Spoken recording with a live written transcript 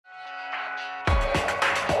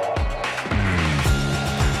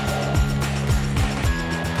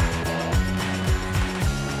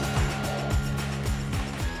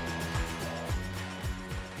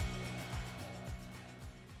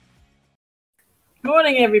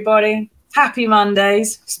Morning, everybody. Happy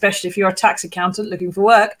Mondays, especially if you're a tax accountant looking for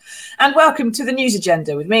work. And welcome to the News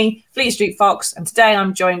Agenda with me, Fleet Street Fox. And today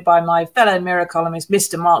I'm joined by my fellow Mirror columnist,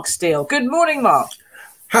 Mr. Mark Steele. Good morning, Mark.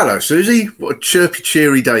 Hello, Susie. What a chirpy,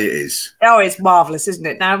 cheery day it is. Oh, it's marvellous, isn't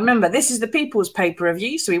it? Now, remember, this is the People's Paper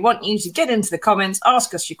Review, so we want you to get into the comments,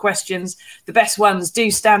 ask us your questions. The best ones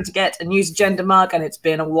do stand to get a News Agenda mug, and it's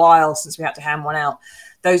been a while since we had to hand one out.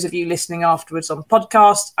 Those of you listening afterwards on the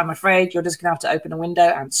podcast, I'm afraid you're just going to have to open a window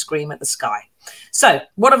and scream at the sky. So,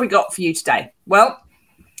 what have we got for you today? Well,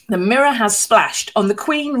 the Mirror has splashed on the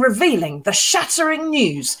Queen revealing the shattering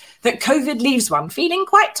news that COVID leaves one feeling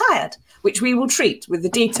quite tired, which we will treat with the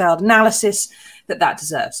detailed analysis that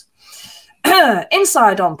deserves.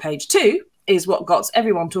 Inside on page 2 is what got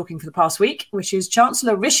everyone talking for the past week, which is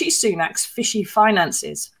Chancellor Rishi Sunak's fishy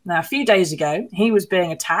finances. Now, a few days ago, he was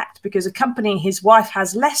being attacked because a company his wife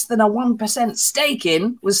has less than a 1% stake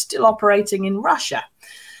in was still operating in Russia.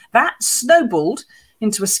 That snowballed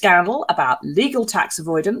into a scandal about legal tax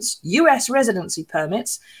avoidance, US residency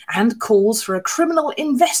permits, and calls for a criminal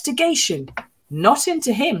investigation, not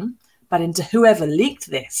into him, but into whoever leaked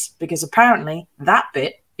this, because apparently that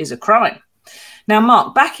bit is a crime. Now,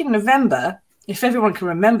 Mark, back in November, if everyone can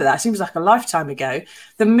remember that, seems like a lifetime ago,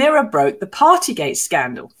 the Mirror broke the Partygate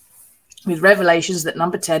scandal with revelations that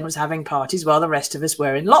Number 10 was having parties while the rest of us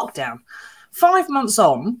were in lockdown. 5 months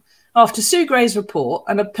on, after Sue Gray's report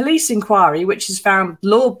and a police inquiry which has found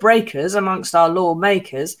lawbreakers amongst our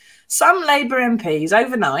lawmakers, some Labour MPs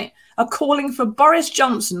overnight are calling for Boris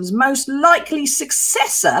Johnson's most likely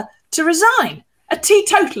successor to resign. A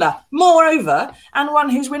teetotaler, moreover, and one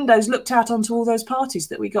whose windows looked out onto all those parties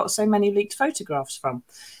that we got so many leaked photographs from.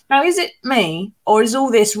 Now, is it me, or is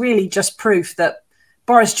all this really just proof that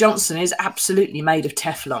Boris Johnson is absolutely made of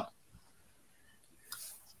Teflon?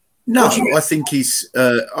 No, I think he's.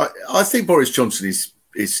 I think Boris Johnson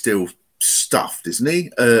is still stuffed, isn't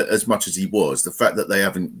he? As much as he was. The fact that they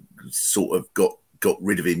haven't sort of got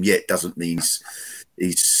rid of him yet doesn't mean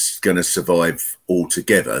he's going to survive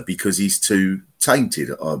altogether, because he's too tainted,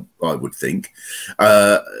 I would think,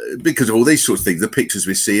 because of all these sorts of things. The pictures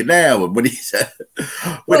we're seeing now, and when he's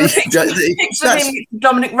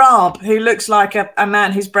Dominic Raab, who looks like a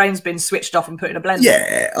man whose brain's been switched off and put in a blender.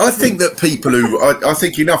 Yeah, I think that people who I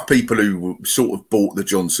think enough people who sort of bought the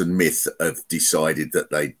Johnson myth have decided that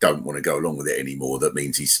they don't want to go along with it anymore. That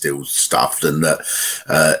means he's still stuffed, and that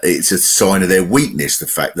it's a sign of their weakness, the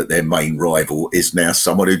fact that their main rival is now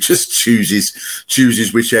someone who just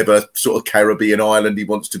chooses whichever sort of Caribbean island he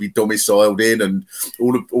wants to be domiciled in, and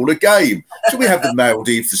all a game. So we have the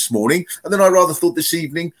Maldives this morning, and then I rather thought this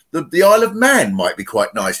evening the Isle of Man might be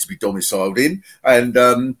quite nice to be domiciled in.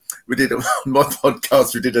 And we did on my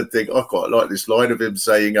podcast, we did a thing. I quite like this line of him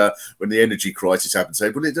saying, when the energy crisis happened,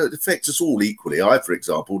 saying, well, it affects us all equally. I, for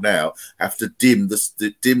example, now have to dim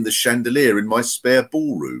the chandelier in my spare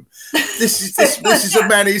ballroom. This is a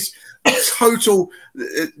man who's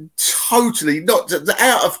totally not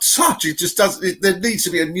out of touch. It just doesn't. There needs to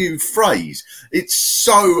be a new phrase. It's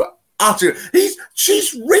so utter.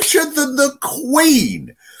 She's richer than the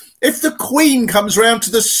Queen. If the Queen comes round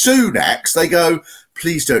to the Sunaks, they go,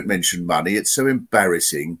 please don't mention money. It's so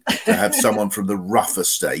embarrassing to have someone from the rough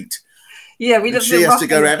estate. Yeah, she has to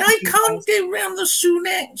go around. I can't get round the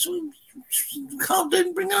Sunaks.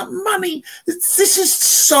 Can't bring up money. This is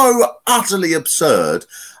so utterly absurd.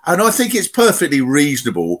 And I think it's perfectly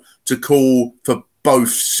reasonable to call for both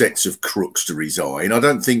sets of crooks to resign. I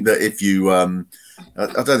don't think that if you, I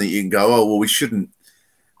don't think you can go, oh, well, we shouldn't.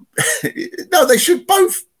 No, they should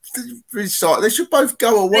both resign. They should both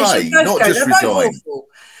go away, not just resign.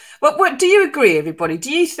 Well, what do you agree, everybody?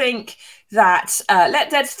 Do you think that,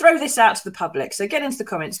 let's throw this out to the public. So get into the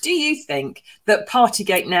comments. Do you think that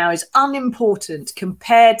Partygate now is unimportant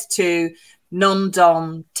compared to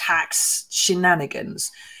non-dom tax shenanigans?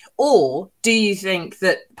 Or do you think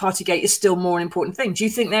that Partygate is still more an important thing? Do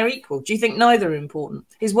you think they're equal? Do you think neither are important?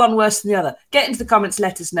 Is one worse than the other? Get into the comments,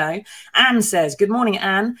 let us know. Anne says, good morning,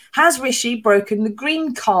 Anne. Has Rishi broken the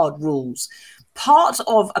green card rules? Part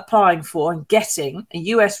of applying for and getting a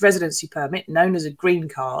US residency permit, known as a green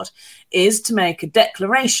card, is to make a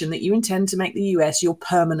declaration that you intend to make the US your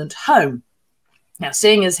permanent home. Now,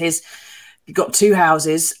 seeing as you've got 2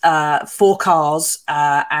 houses, 4 cars,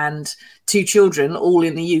 and 2 children, all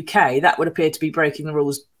in the UK, that would appear to be breaking the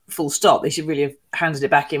rules full stop. They should really have handed it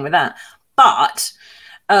back in with that. But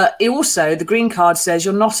also, the green card says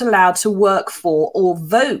you're not allowed to work for or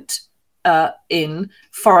vote in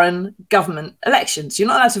foreign government elections. You're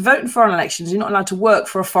not allowed to vote in foreign elections. You're not allowed to work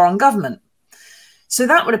for a foreign government. So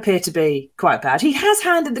that would appear to be quite bad. He has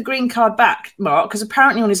handed the green card back, Mark, because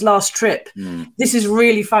apparently on his last trip, this is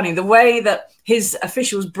really funny. The way that his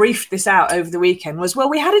officials briefed this out over the weekend was, well,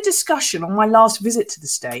 we had a discussion on my last visit to the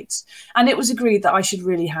States, and it was agreed that I should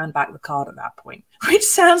really hand back the card at that point, which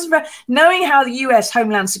sounds, knowing how the US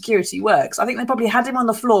Homeland Security works, I think they probably had him on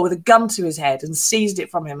the floor with a gun to his head and seized it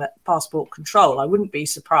from him at passport control. I wouldn't be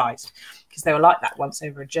surprised, because they were like that once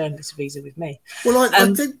over a journalist visa with me. Well,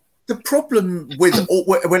 I think the problem with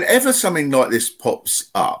whenever something like this pops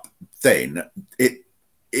up, then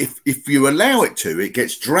if you allow it to, it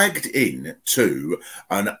gets dragged in to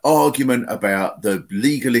an argument about the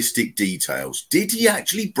legalistic details. Did he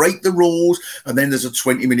actually break the rules? And then there's a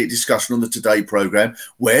 20-minute discussion on the Today programme.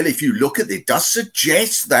 Well, if you look at it, does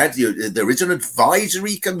suggest that there is an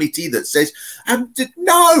advisory committee that says,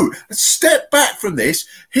 no, step back from this.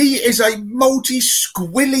 He is a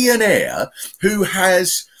multi-squillionaire who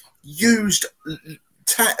has used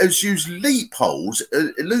loopholes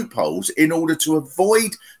in order to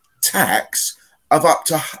avoid tax of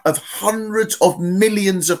hundreds of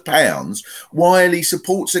millions of pounds, while he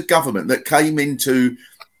supports a government that came into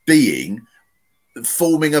being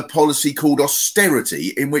forming a policy called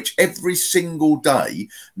austerity, in which every single day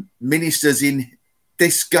ministers in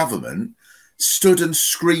this government stood and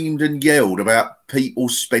screamed and yelled about people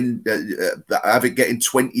getting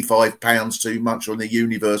 £25 too much on the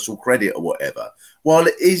universal credit or whatever, while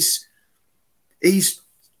he's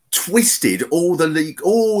twisted all the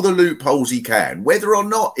loopholes he can. Whether or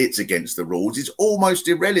not it's against the rules is almost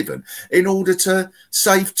irrelevant, in order to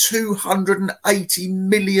save £280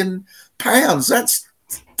 million. That's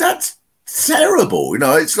terrible.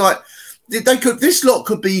 It's like this lot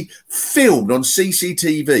could be filmed on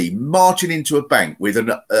CCTV marching into a bank with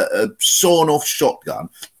a sawn-off shotgun.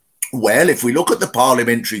 Well, if we look at the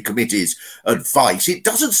Parliamentary Committee's advice, it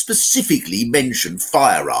doesn't specifically mention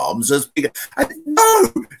firearms as big.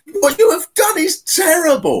 No, what you have done is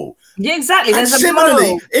terrible. Yeah, exactly. And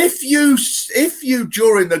similarly, if you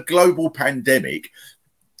during the global pandemic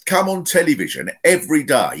come on television every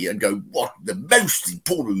day and go, what, the most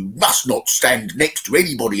important, you must not stand next to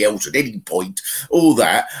anybody else at any point, all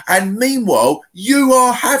that, and meanwhile you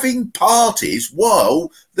are having parties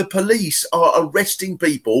while the police are arresting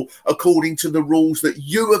people according to the rules that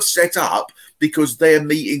you have set up, because they're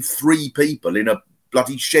meeting 3 people in a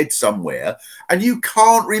bloody shed somewhere, and you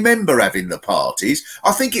can't remember having the parties.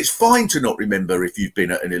 I think it's fine to not remember if you've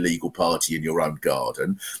been at an illegal party in your own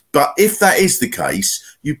garden, but if that is the case,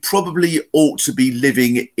 you probably ought to be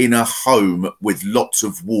living in a home with lots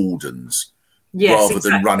of wardens, rather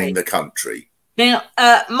than running the country. Now,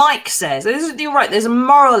 Mike says, you're right, there's a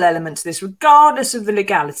moral element to this, regardless of the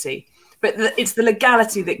legality. But it's the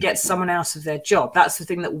legality that gets someone out of their job. That's the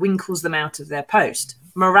thing that winkles them out of their post.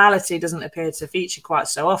 Morality doesn't appear to feature quite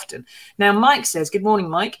so often. Now, Mike says, good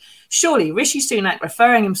morning, Mike. Surely Rishi Sunak,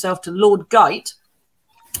 referring himself to Lord Geit,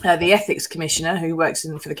 the ethics commissioner who works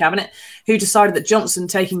for the cabinet, who decided that Johnson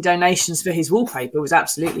taking donations for his wallpaper was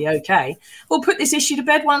absolutely okay, will put this issue to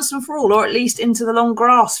bed once and for all, or at least into the long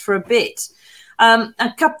grass for a bit. One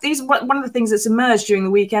of the things that's emerged during the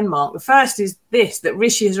weekend, Mark. The first is that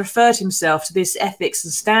Rishi has referred himself to this ethics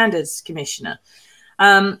and standards commissioner.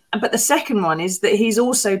 But the second one is that he's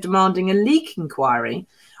also demanding a leak inquiry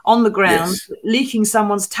on the grounds that leaking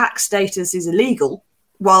someone's tax status is illegal,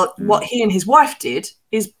 while what he and his wife did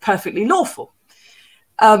is perfectly lawful.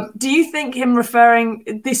 Do you think him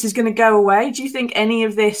referring this is going to go away? Do you think any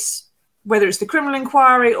of this, whether it's the criminal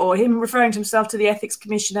inquiry or him referring to himself to the ethics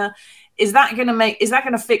commissioner, is that going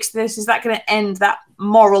to fix this? Is that going to end that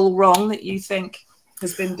moral wrong that you think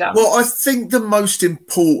has been done? Well, I think the most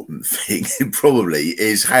important thing probably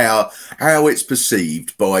is how it's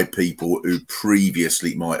perceived by people who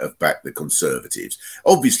previously might have backed the Conservatives.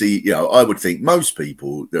 Obviously, I would think most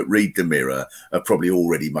people that read the Mirror have probably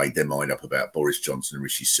already made their mind up about Boris Johnson and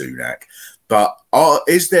Rishi Sunak. But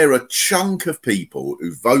is there a chunk of people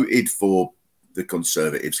who voted for the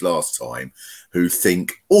Conservatives last time who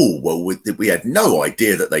think, oh, well, we had no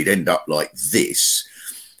idea that they'd end up like this?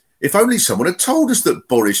 If only someone had told us that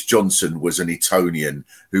Boris Johnson was an Etonian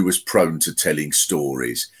who was prone to telling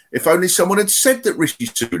stories. If only someone had said that Rishi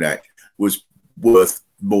Sunak was worth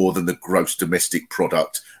more than the gross domestic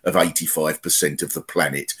product of 85% of the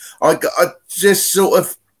planet. I just sort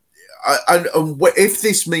of... if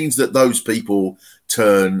this means that those people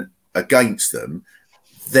turn against them,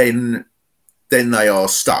 then they are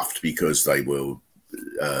stuffed, because they will,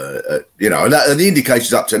 and the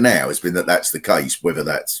indications up to now has been that that's the case. Whether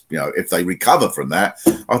that's, if they recover from that,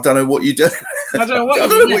 I don't know what you do. I don't know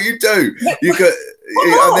what you do. You could,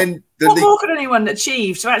 What more could anyone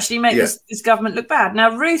achieve to actually make this government look bad?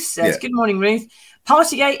 Now, Ruth says, good morning, Ruth.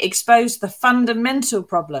 Partygate exposed the fundamental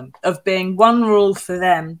problem of being one rule for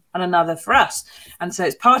them and another for us. And so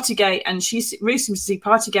it's Partygate, and Ruth seems to see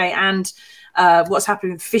Partygate and what's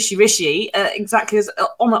happening with Fishy Rishy exactly as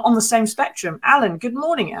on the same spectrum. Alan, good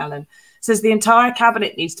morning, Alan. Says the entire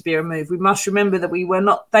cabinet needs to be removed. We must remember that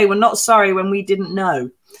they were not sorry when we didn't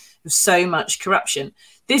know. There's so much corruption.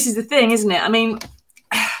 This is the thing, isn't it? I mean,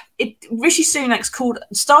 Rishi Sunak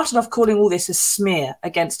started off calling all this a smear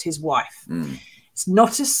against his wife. It's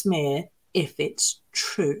not a smear if it's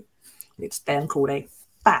true. It's then called a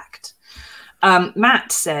fact.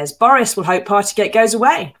 Matt says, Boris will hope Partygate goes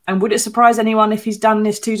away. And would it surprise anyone if he's done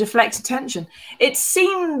this to deflect attention? It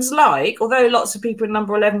seems like, although lots of people in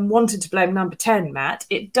number 11 wanted to blame number 10, Matt,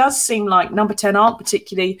 it does seem like number 10 aren't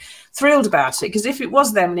particularly thrilled about it. Because if it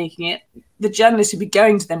was them leaking it, the journalists who'd be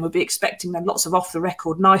going to them would be expecting them lots of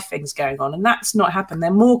off-the-record knife things going on. And that's not happened.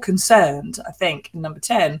 They're more concerned, I think, in number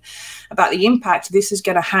 10, about the impact this is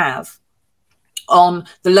going to have on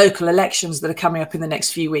the local elections that are coming up in the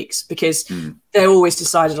next few weeks, because they're always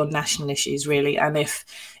decided on national issues, really. And if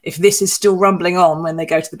this is still rumbling on when they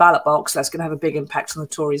go to the ballot box, that's going to have a big impact on the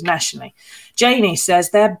Tories nationally. Janie says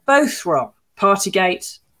they're both wrong.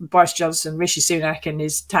 Partygate, Boris Johnson, Rishi Sunak and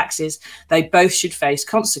his taxes, they both should face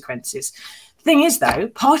consequences. The thing is, though,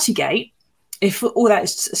 Partygate, if all that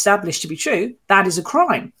is established to be true, that is a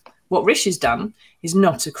crime. What Rishi's done is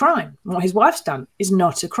not a crime. What his wife's done is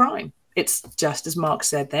not a crime. It's just, as Mark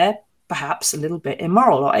said there, perhaps a little bit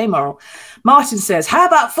immoral or amoral. Martin says, how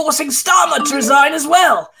about forcing Starmer to resign as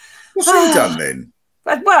well? What's he done then?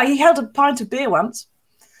 Well, he held a pint of beer once.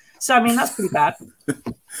 So, I mean, that's pretty bad.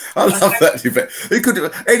 I love that debate. He could do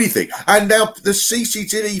anything. And now the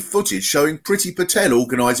CCTV footage showing Priti Patel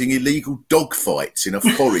organising illegal dog fights in a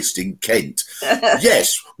forest in Kent.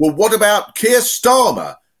 Yes. Well, what about Keir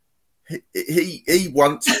Starmer? He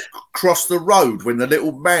once crossed the road when the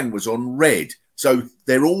little man was on red. So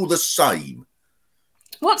they're all the same.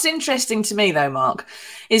 What's interesting to me, though, Mark,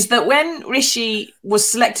 is that when Rishi was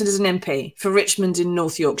selected as an MP for Richmond in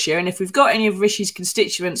North Yorkshire, and if we've got any of Rishi's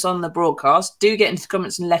constituents on the broadcast, do get into the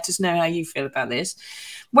comments and let us know how you feel about this.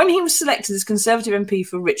 When he was selected as Conservative MP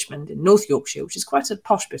for Richmond in North Yorkshire, which is quite a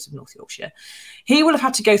posh bit of North Yorkshire, he will have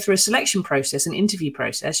had to go through a selection process, an interview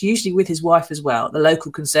process, usually with his wife as well, the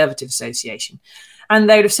local Conservative Association. And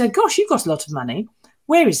they would have said, gosh, you've got a lot of money.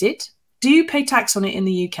 Where is it? Do you pay tax on it in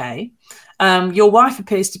the UK? Your wife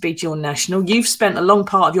appears to be dual national. You've spent a long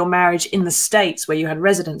part of your marriage in the States where you had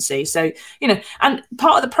residency. So, and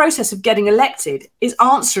part of the process of getting elected is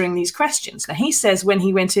answering these questions. Now, he says when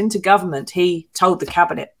he went into government, he told the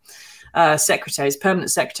cabinet secretaries,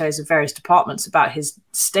 permanent secretaries of various departments about his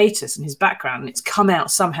status and his background. And it's come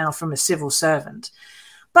out somehow from a civil servant.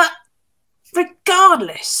 But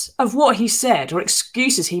regardless of what he said or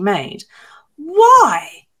excuses he made,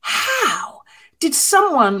 why? How did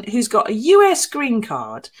someone who's got a US green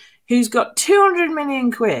card, who's got 200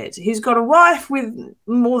 million quid, who's got a wife with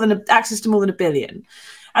access to more than $1 billion,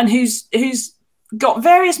 and who's got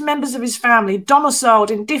various members of his family domiciled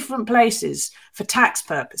in different places for tax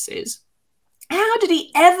purposes, how did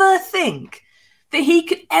he ever think that he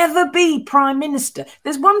could ever be Prime Minister?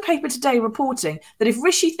 There's one paper today reporting that if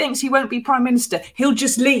Rishi thinks he won't be Prime Minister, he'll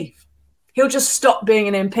just leave. He'll just stop being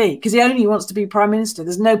an MP because he only wants to be Prime Minister.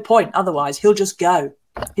 There's no point otherwise. He'll just go.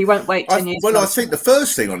 He won't wait 10 years. Well, I think the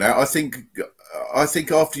first thing on that, I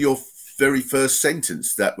think after your very first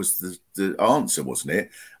sentence, that was the answer, wasn't it?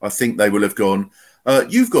 I think they will have gone,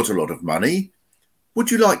 you've got a lot of money. Would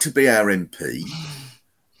you like to be our MP?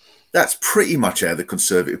 That's pretty much how the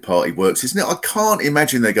Conservative Party works, isn't it? I can't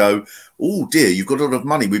imagine they go, oh dear, you've got a lot of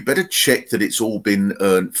money. We'd better check that it's all been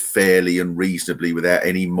earned fairly and reasonably without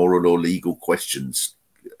any moral or legal questions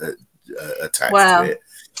attached to it.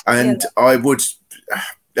 And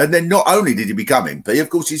and then not only did he become MP, of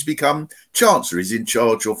course, he's become Chancellor. He's in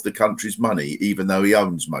charge of the country's money, even though he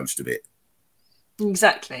owns most of it.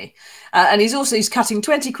 Exactly. And he's cutting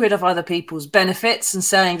 20 quid off other people's benefits and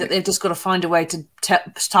saying that they've just got to find a way to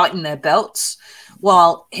tighten their belts,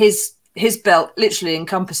 while his belt literally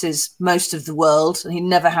encompasses most of the world and he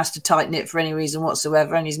never has to tighten it for any reason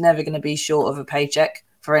whatsoever, and he's never going to be short of a paycheck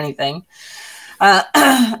for anything.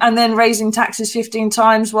 And then raising taxes 15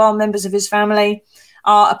 times while members of his family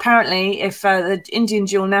are apparently, if the Indian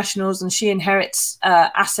dual nationals and she inherits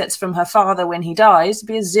assets from her father when he dies,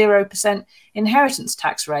 be a 0% inheritance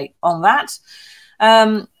tax rate on that.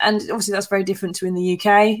 And obviously that's very different to in the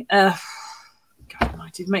UK. God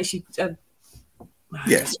almighty, it makes you...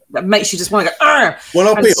 yes. That makes you just want to go... Well,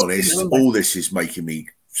 I'll be honest, all this is making me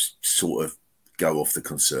sort of go off the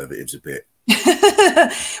Conservatives a bit.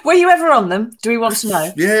 Were you ever on them? Do we want to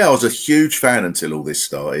know? Yeah, I was a huge fan until all this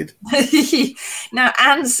started. Now,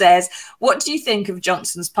 Anne says, what do you think of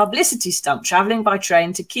Johnson's publicity stunt, travelling by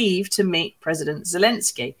train to Kyiv to meet President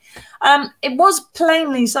Zelensky? It was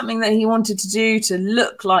plainly something that he wanted to do to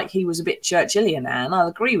look like he was a bit Churchillian, Anne. I'll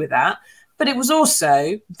agree with that. But it was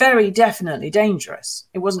also very definitely dangerous.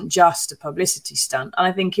 It wasn't just a publicity stunt. And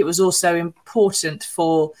I think it was also important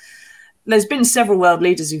for... There's been several world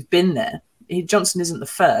leaders who've been there. Johnson isn't the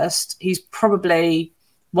first. He's probably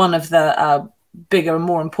one of the bigger and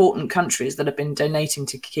more important countries that have been donating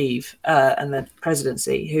to Kyiv and the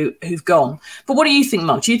presidency who've gone. But what do you think,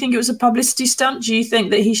 Mark? Do you think it was a publicity stunt? Do you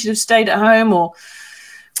think that he should have stayed at home, or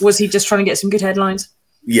was he just trying to get some good headlines?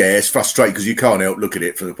 Yeah, it's frustrating because you can't help look at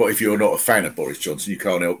it from the point. If you're not a fan of Boris Johnson, you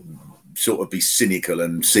can't help sort of be cynical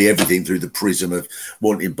and see everything through the prism of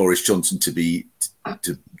wanting Boris Johnson to be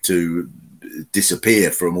to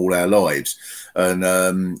disappear from all our lives. And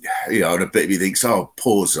you know, and a bit of you thinks, oh,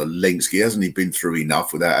 poor Zelensky, hasn't he been through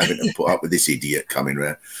enough without having to put up with this idiot coming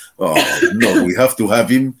around? Oh no, we have to have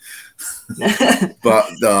him. but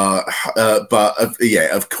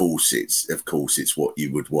yeah, of course it's what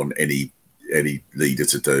you would want any leader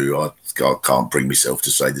to do. I can't bring myself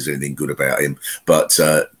to say there's anything good about him, but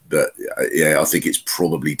yeah, I think it's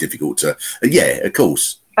probably difficult to. Yeah, of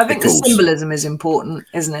course. I think the symbolism is important,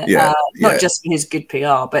 isn't it? Yeah, not just for his good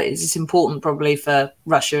PR, but it's important probably for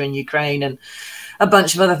Russia and Ukraine and a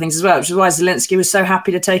bunch of other things as well, which is why Zelensky was so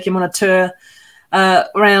happy to take him on a tour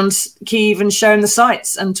around Kyiv and show him the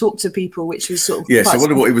sights and talk to people, which was sort of... Yes, I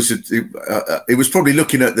wonder what it was. It was probably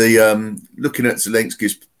looking at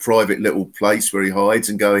Zelensky's private little place where he hides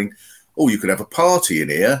and going, oh, you could have a party in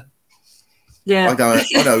here. Yeah.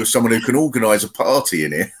 I know someone who can organise a party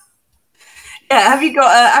in here. Yeah, have you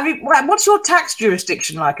got? What's your tax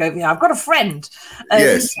jurisdiction like over here? I've got a friend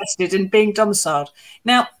who's interested in being domiciled.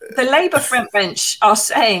 Now, the Labour front bench are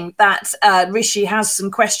saying that Rishi has some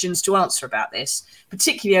questions to answer about this,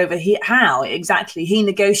 particularly over how exactly he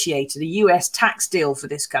negotiated a US tax deal for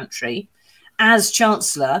this country as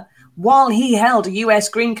Chancellor while he held a US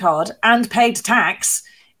green card and paid tax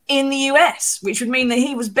in the US, which would mean that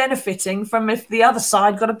he was benefiting from if the other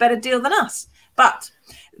side got a better deal than us. But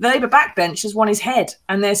the Labour backbenchers want his head,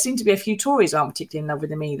 and there seem to be a few Tories aren't particularly in love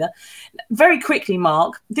with him either. Very quickly,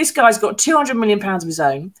 Mark, this guy's got £200 million of his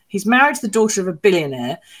own. He's married to the daughter of a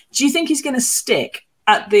billionaire. Do you think he's going to stick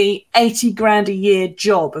at the 80 grand a year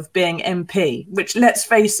job of being MP, which, let's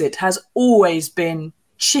face it, has always been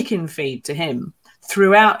chicken feed to him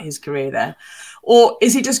throughout his career there? Or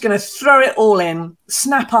is he just going to throw it all in,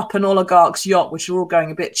 snap up an oligarch's yacht, which are all going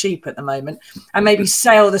a bit cheap at the moment, and maybe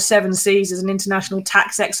sail the seven seas as an international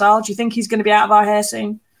tax exile? Do you think he's going to be out of our hair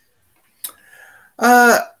soon?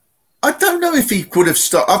 I don't know if he could have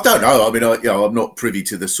started. I don't know. I mean, I'm not privy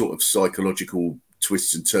to the sort of psychological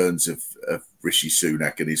twists and turns of Rishi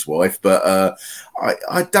Sunak and his wife, but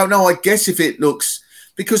I don't know. I guess if it looks,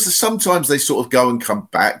 because sometimes they sort of go and come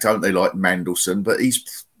back, don't they, like Mandelson, but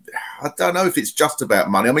I don't know if it's just about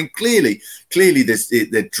money. I mean, clearly,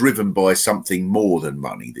 they're driven by something more than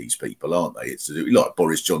money. These people, aren't they? It's like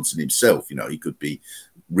Boris Johnson himself. You know, he could be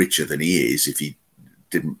richer than he is if he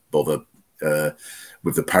didn't bother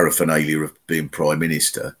with the paraphernalia of being prime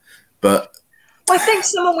minister. But I think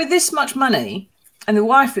someone with this much money and the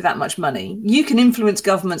wife with that much money, you can influence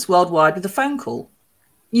governments worldwide with a phone call.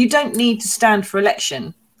 You don't need to stand for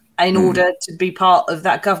election in order to be part of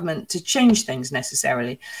that government to change things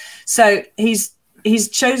necessarily. So he's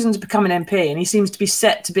chosen to become an MP, and he seems to be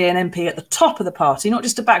set to be an MP at the top of the party, not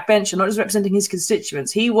just a backbencher, not just representing his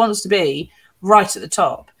constituents. He wants to be right at the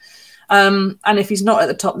top. And if he's not at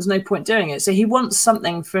the top, there's no point doing it. So he wants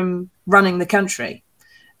something from running the country,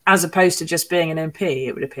 as opposed to just being an MP,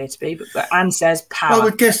 it would appear to be. But Anne says power. I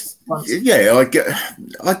would guess, yeah,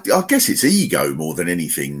 I guess it's ego more than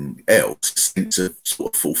anything else. Sense of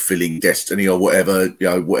sort of fulfilling destiny or whatever,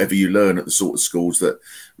 whatever you learn at the sort of schools that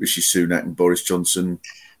Rishi Sunak and Boris Johnson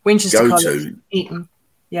Winchester go College, to. Eton,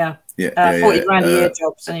 40 grand a year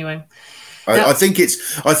jobs anyway. I think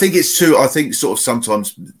it's too. I think sort of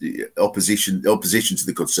sometimes the opposition to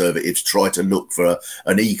the Conservatives try to look for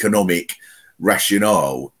an economic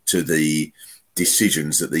rationale to the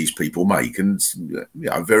decisions that these people make, and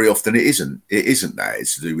very often it isn't that.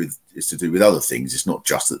 It's to do with other things. It's not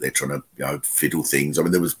just that they're trying to fiddle things. I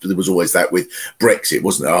mean, there was always that with Brexit,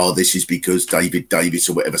 wasn't there? Oh, this is because David Davis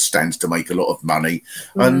or whatever stands to make a lot of money,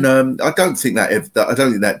 and I don't think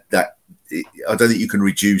you can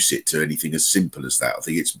reduce it to anything as simple as that. I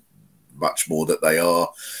think it's much more that they are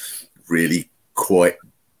really quite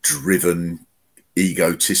driven,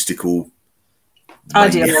 egotistical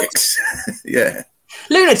Ideologues. Yeah.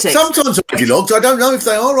 Lunatics. Sometimes ideologues. I don't know if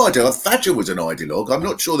they are ideologues. Thatcher was an ideologue. I'm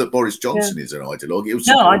not sure that Boris Johnson is an ideologue.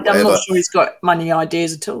 I'm not sure he's got money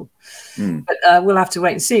ideas at all. But we'll have to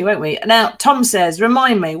wait and see, won't we? Now, Tom says,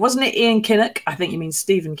 remind me, wasn't it Ian Kinnock? I think you mean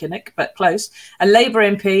Stephen Kinnock, but close. A Labour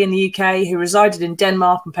MP in the UK who resided in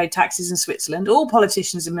Denmark and paid taxes in Switzerland. All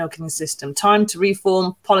politicians are milking the system. Time to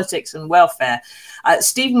reform politics and welfare.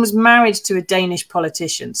 Stephen was married to a Danish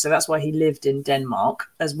politician, so that's why he lived in Denmark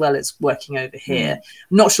as well as working over here.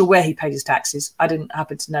 I'm not sure where he paid his taxes. I didn't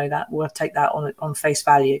happen to know that. We'll take that on face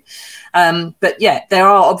value. But yeah, there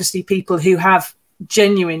are obviously people who have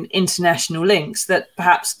genuine international links that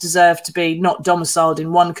perhaps deserve to be not domiciled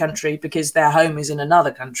in one country because their home is in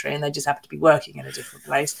another country and they just happen to be working in a different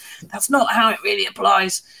place. That's not how it really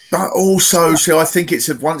applies. But also, so I think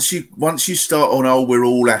it's once you start on, we're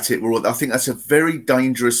all at it. I think that's a very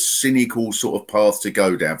dangerous, cynical sort of path to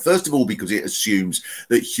go down. First of all, because it assumes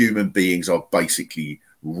that human beings are basically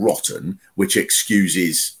rotten, which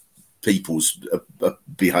excuses people's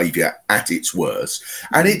behaviour at its worst,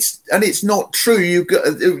 and it's not true.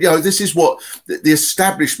 This is what the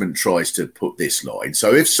establishment tries to put this line.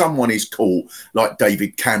 So if someone is caught like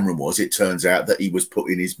David Cameron was, it turns out that he was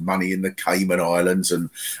putting his money in the Cayman Islands and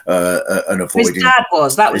avoiding. His dad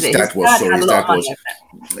was. That was his it. Dad was. Sorry, his dad was.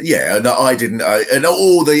 Yeah, and I didn't. And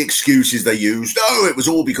all the excuses they used. No, it was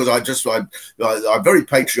all because I'm very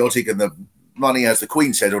patriotic and the money, as the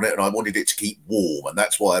Queen said on it, and I wanted it to keep warm, and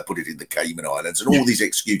that's why I put it in the Cayman Islands, and all these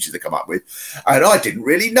excuses they come up with. And I didn't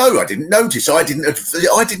really know. I didn't notice. I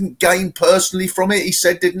didn't gain personally from it. He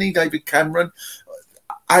said, didn't he, David Cameron?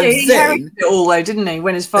 And he inherited it all, though, didn't he?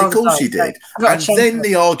 When his father died. Of course he did. And then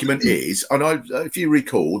the argument is, and if you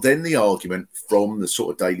recall, then the argument from the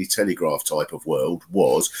sort of Daily Telegraph type of world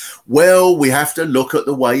was, well, we have to look at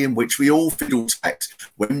the way in which we all fiddle tax.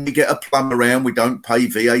 When we get a plumber around, we don't pay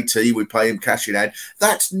VAT, we pay him cash in hand.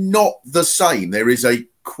 That's not the same. There is a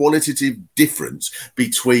qualitative difference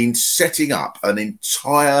between setting up an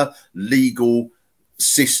entire legal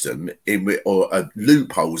system or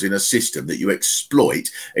loopholes in a system that you exploit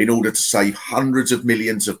in order to save hundreds of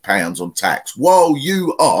millions of pounds on tax, while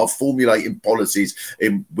you are formulating policies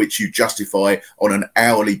in which you justify on an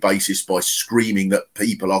hourly basis by screaming that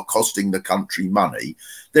people are costing the country money.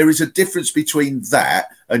 There is a difference between that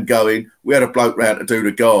and going, we had a bloke round to do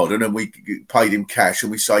the garden and we paid him cash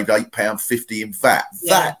and we saved £8.50 in VAT.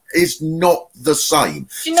 Yeah. That is not the same.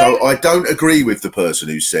 So I don't agree with the person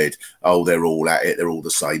who said, oh, they're all at it, they're all the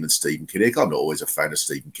same, and Stephen Kinnock. I'm not always a fan of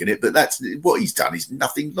Stephen Kinnock, but that's what he's done is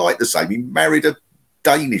nothing like the same. He married a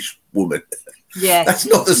Danish woman. Yeah, that's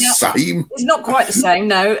not the same. It's not quite the same.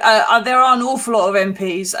 No, there are an awful lot of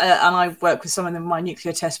MPs, and I work with some of them, my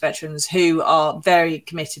nuclear test veterans, who are very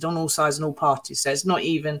committed on all sides and all parties. So it's not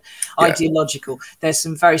even ideological. There's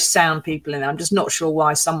some very sound people in there. I'm just not sure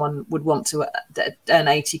why someone would want to earn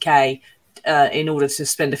 80k in order to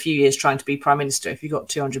spend a few years trying to be prime minister. If you've got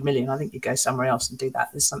 200 million, I think you go somewhere else and do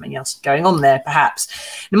that. There's something else going on there, perhaps.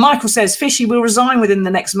 Now, Michael says Fishy will resign within the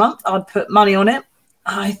next month. I'd put money on it.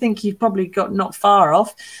 I think you've probably got not far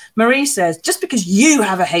off. Marie says, just because you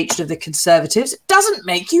have a hatred of the Conservatives, it doesn't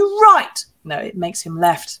make you right. No, it makes him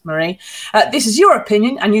left, Marie. This is your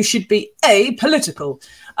opinion and you should be apolitical.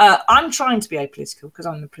 I'm trying to be apolitical because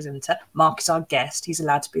I'm the presenter. Mark is our guest. He's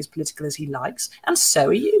allowed to be as political as he likes. And so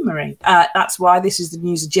are you, Marie. That's why this is the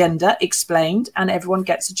news agenda explained, and everyone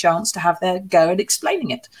gets a chance to have their go at explaining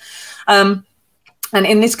it. And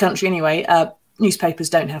in this country anyway, newspapers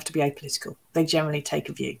don't have to be apolitical. They generally take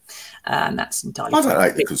a view, and that's entirely I don't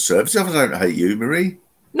hate the Conservatives. I don't hate you, Marie.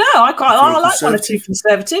 No, I like one or two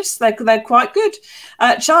Conservatives. They're quite good.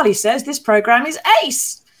 Charlie says this programme is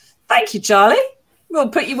ace. Thank you, Charlie. We'll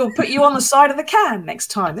put you on the side of the can next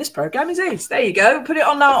time. This programme is ace. There you go. Put it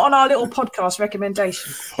on our little podcast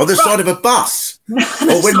recommendation. On the side of a bus.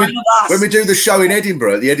 Or when we do the show in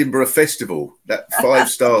Edinburgh at the Edinburgh Festival, that 5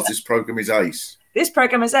 stars. This programme is ace. This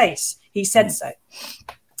programme is ace. He said so.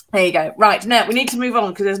 There you go. Right, now we need to move on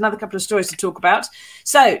because there's another couple of stories to talk about.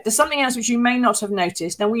 So there's something else which you may not have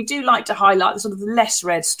noticed. Now, we do like to highlight the sort of less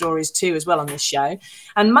read stories too as well on this show.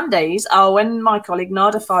 And Mondays are when my colleague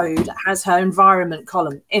Nada Faoud has her environment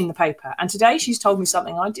column in the paper. And today she's told me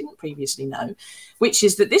something I didn't previously know, which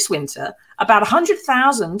is that this winter, about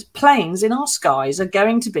 100,000 planes in our skies are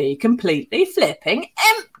going to be completely flipping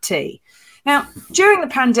empty. Now, during the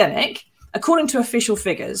pandemic, according to official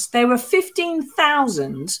figures, there were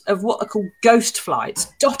 15,000 of what are called ghost flights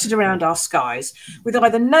dotted around our skies with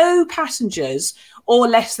either no passengers or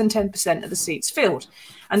less than 10% of the seats filled.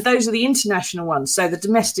 And those are the international ones. So the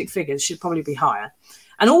domestic figures should probably be higher.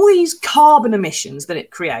 And all these carbon emissions that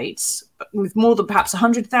it creates, with more than perhaps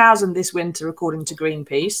 100,000 this winter, according to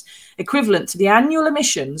Greenpeace, equivalent to the annual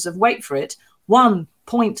emissions of, wait for it,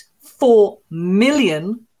 1.4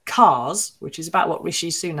 million cars, which is about what Rishi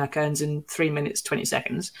Sunak earns in 3 minutes, 20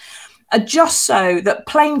 seconds, are just so that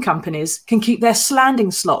plane companies can keep their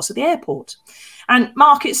landing slots at the airport. And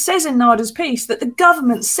Mark, it says in Nada's piece that the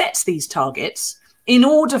government sets these targets in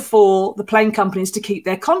order for the plane companies to keep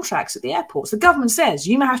their contracts at the airports. The government says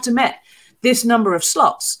you have to meet this number of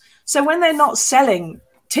slots. So when they're not selling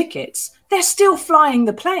tickets, they're still flying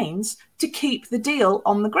the planes to keep the deal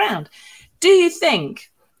on the ground. Do you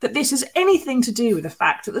think that this has anything to do with the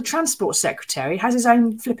fact that the Transport Secretary has his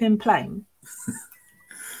own flipping plane?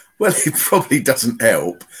 Well, it probably doesn't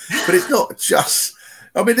help, but it's not just...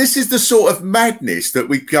 I mean, this is the sort of madness that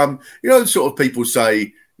we come... You know, sort of people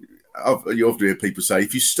say... You often hear people say,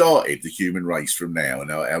 if you started the human race from now,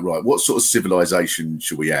 and right, what sort of civilization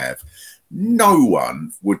should we have? No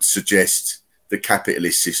one would suggest the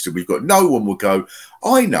capitalist system we've got. No one would go,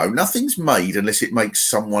 I know, nothing's made unless it makes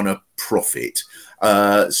someone a profit.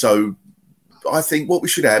 So I think what we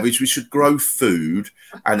should have is we should grow food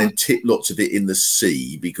and then tip lots of it in the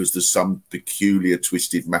sea, because there's some peculiar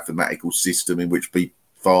twisted mathematical system in which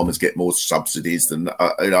farmers get more subsidies than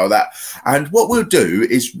that. And what we'll do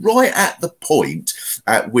is, right at the point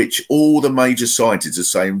at which all the major scientists are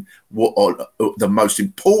saying the most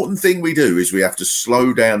important thing we do is we have to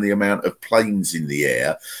slow down the amount of planes in the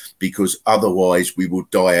air, because otherwise we will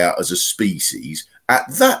die out as a species. At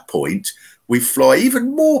that point, we fly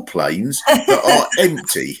even more planes that are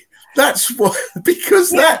empty. That's what,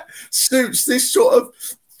 because that suits this sort of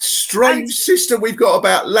strange system we've got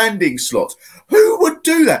about landing slots. Who would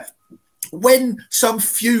do that? When some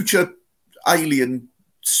future alien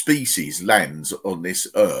species lands on this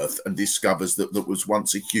earth and discovers that there was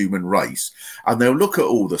once a human race, and they'll look at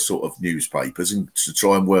all the sort of newspapers and to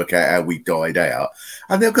try and work out how we died out,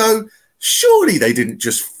 and they'll go, surely they didn't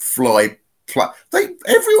just fly.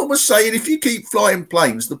 Everyone was saying, if you keep flying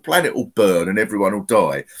planes, the planet will burn and everyone will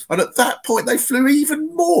die. And at that point, they flew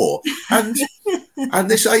even more. And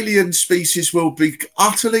this alien species will be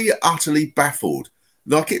utterly, utterly baffled.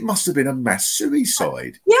 Like it must have been a mass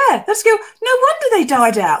suicide. Yeah, that's good. No wonder they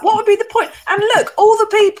died out. What would be the point? And look, all the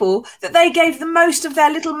people that they gave the most of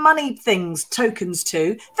their little money things, tokens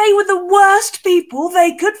to, they were the worst people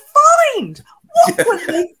they could find. What were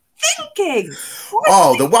they thinking?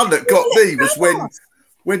 The one that got me was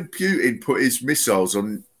when Putin put his missiles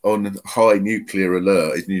on high nuclear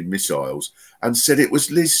alert, his new missiles, and said it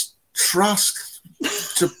was Liz Truss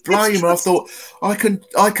to blame. I thought, I can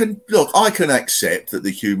accept that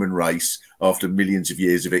the human race, after millions of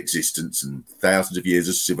years of existence and thousands of years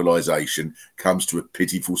of civilization, comes to a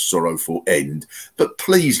pitiful, sorrowful end. But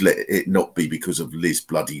please let it not be because of Liz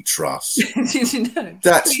bloody Truss.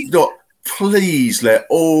 That's not. Please let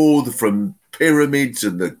from pyramids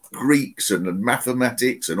and the Greeks and the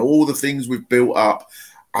mathematics and all the things we've built up,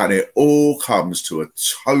 and it all comes to a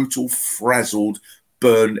total frazzled,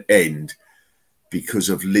 burnt end because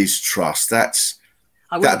of Liz Truss. That'd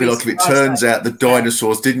be like if it turns out the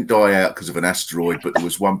dinosaurs didn't die out because of an asteroid, but there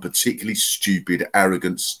was one particularly stupid,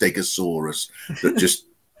 arrogant stegosaurus that just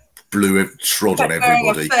trod on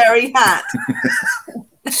everybody. A furry hat.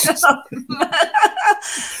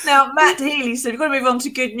 Now, Matt Healy said, we've got to move on to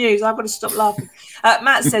good news. I've got to stop laughing.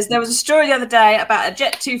 Matt says, there was a story the other day about a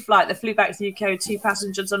Jet2 flight that flew back to the UK with 2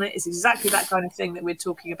 passengers on it. It's exactly that kind of thing that we're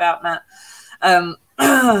talking about, Matt.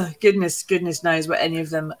 Goodness knows what any of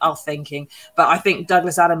them are thinking. But I think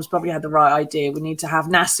Douglas Adams probably had the right idea. We need to have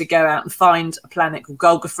NASA go out and find a planet called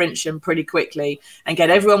Golga Frincham pretty quickly and get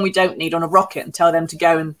everyone we don't need on a rocket and tell them to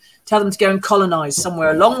go and colonize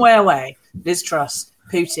somewhere a long way away. Liz Truss,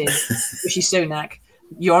 Putin, Rishi Sunak,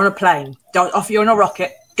 you're on a plane, you're on a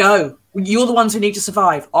rocket, go. You're the ones who need to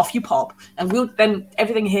survive. Off you pop, and then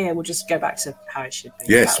everything here will just go back to how it should be.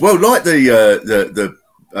 Yes, well, like the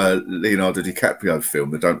Leonardo DiCaprio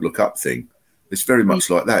film, the Don't Look Up thing. It's very much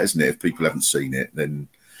like that, isn't it? If people haven't seen it, then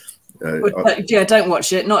don't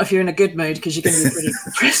watch it. Not if you're in a good mood, because you're going to be pretty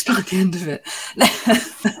depressed by the end of it.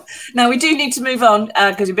 Now, we do need to move on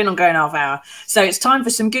because we've been on going half hour. So it's time for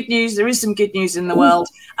some good news. There is some good news in the world,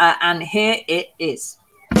 and here it is.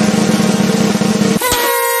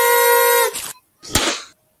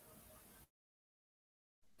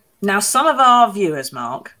 Now, some of our viewers,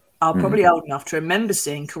 Mark, are probably old enough to remember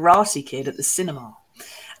seeing Karate Kid at the cinema,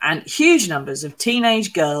 and huge numbers of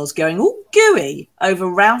teenage girls going all gooey over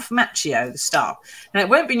Ralph Macchio, the star. Now, it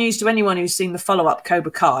won't be news to anyone who's seen the follow-up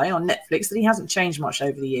Cobra Kai on Netflix that he hasn't changed much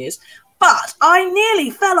over the years, But I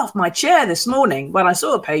nearly fell off my chair this morning when I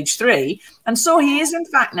saw page 3 and saw he is, in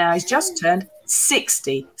fact, now he's just turned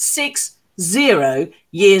 60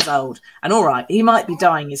 years old. And all right, he might be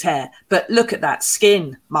dyeing his hair, but look at that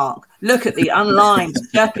skin, Mark. Look at the unlined,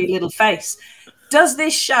 chirpy little face. Does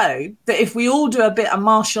this show that if we all do a bit of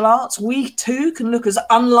martial arts, we too can look as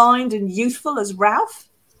unlined and youthful as Ralph?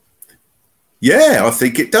 Yeah, I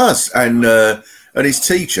think it does. And his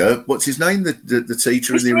teacher, what's his name? The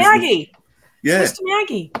teacher Mr. in the Miyagi. Yeah. Mr.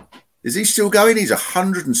 Miyagi. Is he still going? He's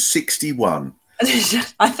 161.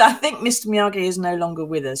 I think Mr. Miyagi is no longer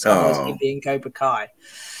with us. Obviously being Cobra Kai.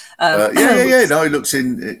 Yeah. No, he looks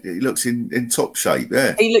in top shape.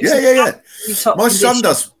 Yeah, he looks top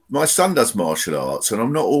My son does martial arts, and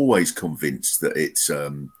I'm not always convinced that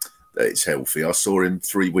it's healthy. I saw him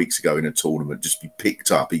 3 weeks ago in a tournament just be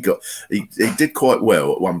picked up. He did quite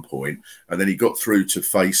well at one point, and then he got through to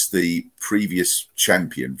face the previous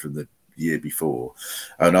champion from the year before.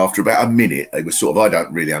 And after about a minute, they were sort of, I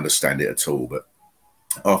don't really understand it at all, but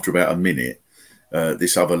after about a minute,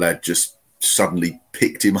 this other lad just suddenly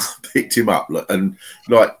picked him up, and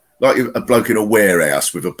like a bloke in a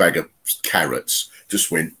warehouse with a bag of carrots,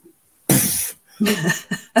 just went.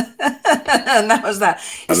 And that was that.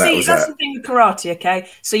 You see, that's the thing with karate, okay?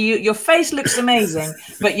 So your face looks amazing,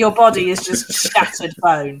 but your body is just shattered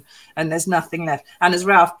bone, and there's nothing left. And as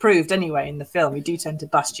Ralph proved anyway in the film, you do tend to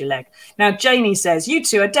bust your leg. Now, Janie says, you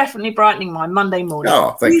two are definitely brightening my Monday morning.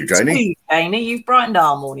 Oh, thank you, Janie. Janie, you've brightened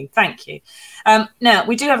our morning. Thank you. Now,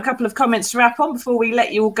 we do have a couple of comments to wrap on before we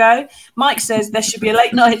let you all go. Mike says there should be a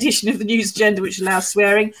late night edition of the News Agenda which allows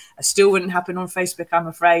swearing. It still wouldn't happen on Facebook, I'm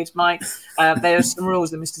afraid, Mike. There are some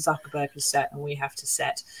rules that Mr. Zuckerberg has set and we have to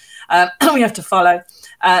set. We have to follow.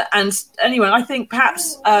 And anyway, I think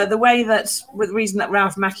perhaps the reason that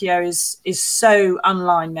Ralph Macchio is so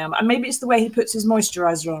unlined now, and maybe it's the way he puts his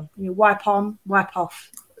moisturiser on. You wipe on, wipe off.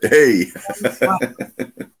 Hey.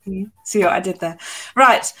 See what I did there?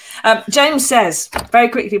 Right. James says, very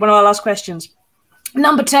quickly, one of our last questions.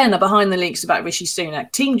 Number 10 are behind the leaks about Rishi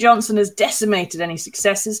Sunak. Team Johnson has decimated any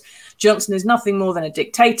successes. Johnson is nothing more than a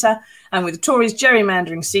dictator. And with the Tories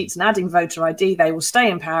gerrymandering seats and adding voter ID, they will stay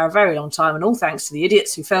in power a very long time. And all thanks to the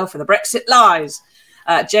idiots who fell for the Brexit lies.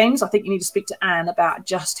 James, I think you need to speak to Anne about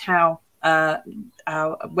just how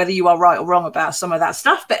whether you are right or wrong about some of that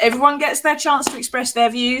stuff, but everyone gets their chance to express their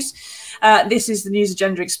views. This is the News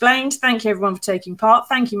Agenda Explained. Thank you everyone for taking part.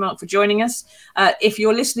 Thank you, Mark, for joining us. If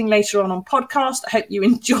you're listening later on podcast, I hope you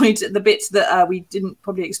enjoyed the bits that we didn't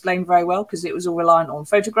probably explain very well because it was all reliant on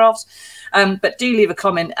photographs, but do leave a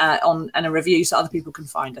comment and a review so other people can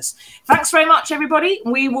find us. Thanks very much, everybody.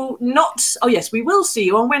 We will we will see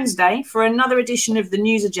you on Wednesday for another edition of the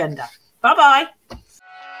News Agenda. Bye-bye.